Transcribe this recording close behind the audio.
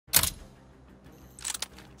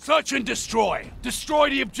Search and destroy. Destroy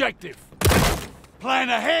the objective. Plan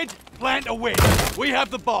ahead, plan to win. We have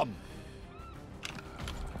the bomb.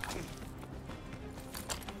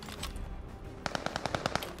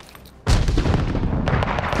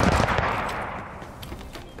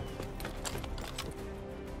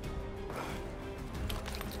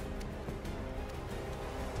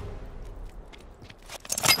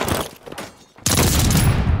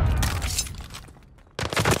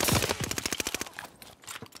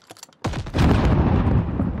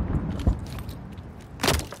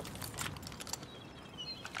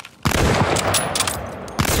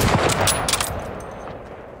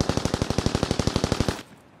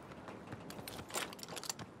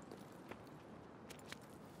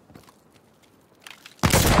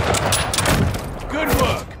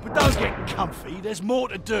 Don't get comfy, there's more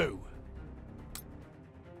to do.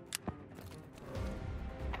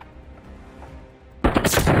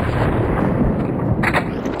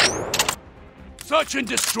 Search and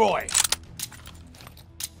destroy.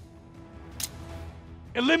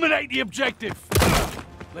 Eliminate the objective.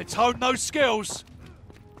 Let's hope no skills.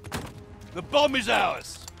 The bomb is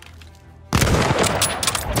ours.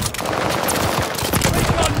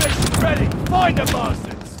 Recon mission ready. Find the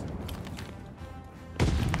bastards.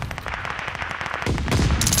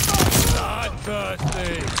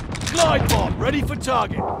 Bloodthirsty. Glide bomb ready for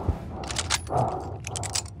target.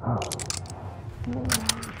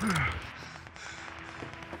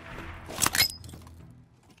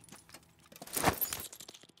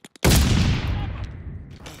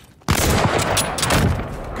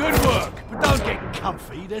 Good work, but don't get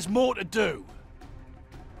comfy, there's more to do.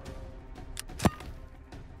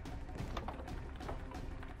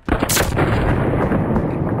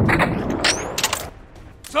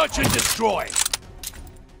 Search and destroy.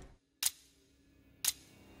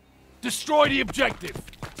 Destroy the objective.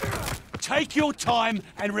 Take your time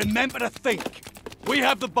and remember to think. We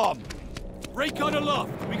have the bomb. Recon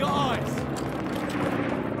aloft, we got eyes.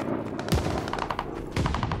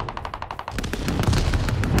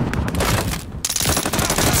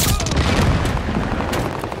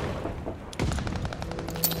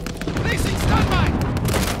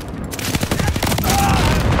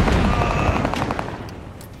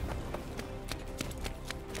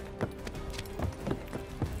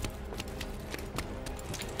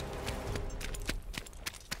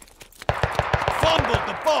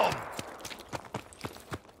 The bomb!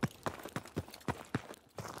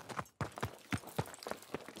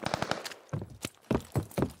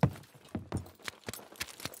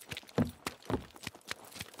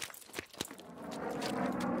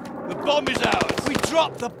 The bomb is ours! We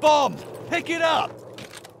dropped the bomb! Pick it up!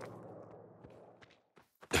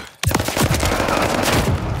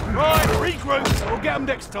 Right, regroup! We'll get them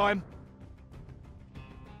next time.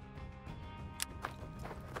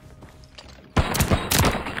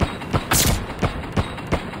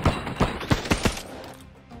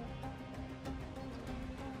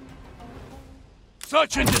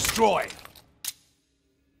 Search and destroy.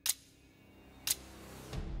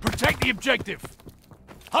 Protect the objective.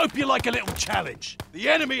 Hope you like a little challenge. The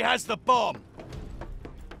enemy has the bomb.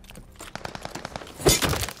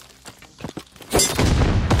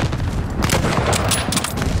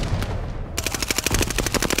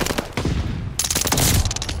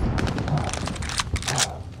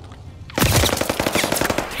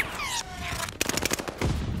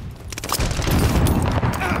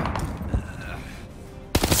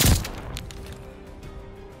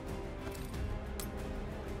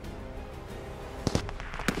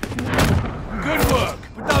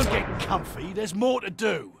 Comfy, there's more to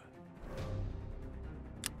do.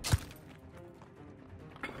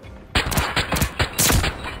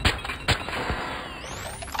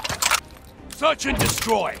 Search and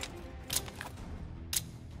destroy.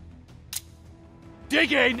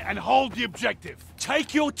 Dig in and hold the objective.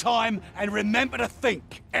 Take your time and remember to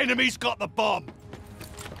think. Enemy's got the bomb.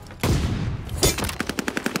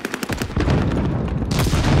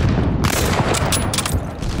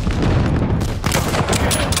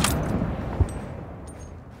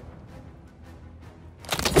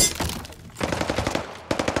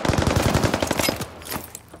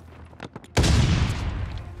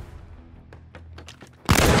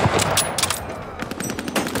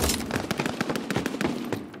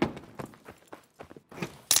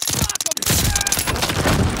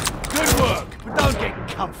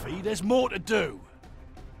 Comfy, there's more to do.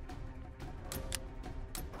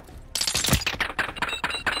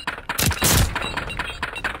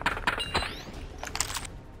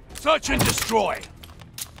 Search and destroy.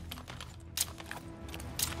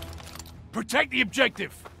 Protect the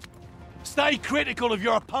objective. Stay critical of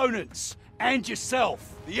your opponents. And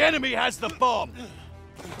yourself. The enemy has the bomb.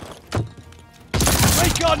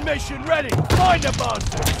 Recon mission ready. Find the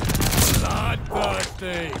bastard.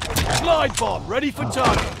 Bloodthirsty. Glide bomb ready for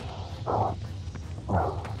target.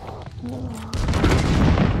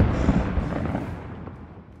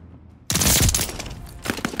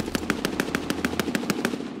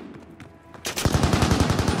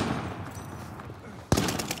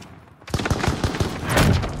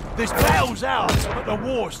 This battle's ours, but the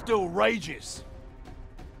war still rages.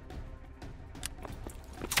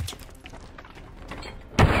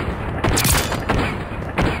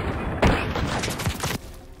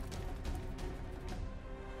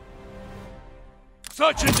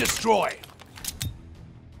 Search and destroy.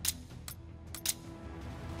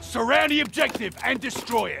 Surround the objective and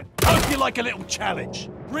destroy it. Hope you like a little challenge.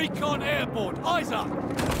 Recon airborne. Eyes up.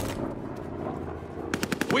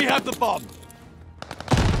 We have the bomb.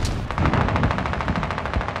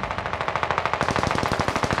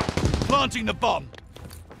 Planting the bomb.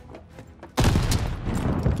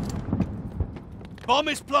 Bomb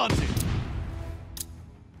is planted.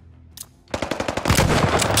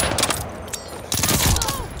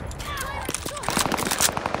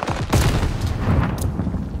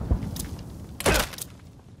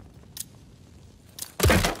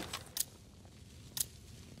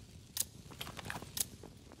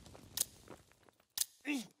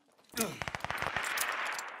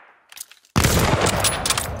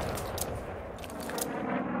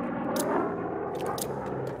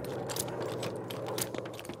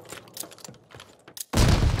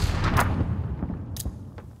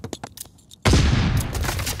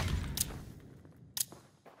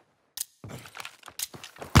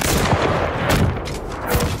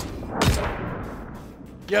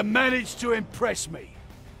 You managed to impress me.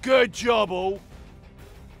 Good job, all.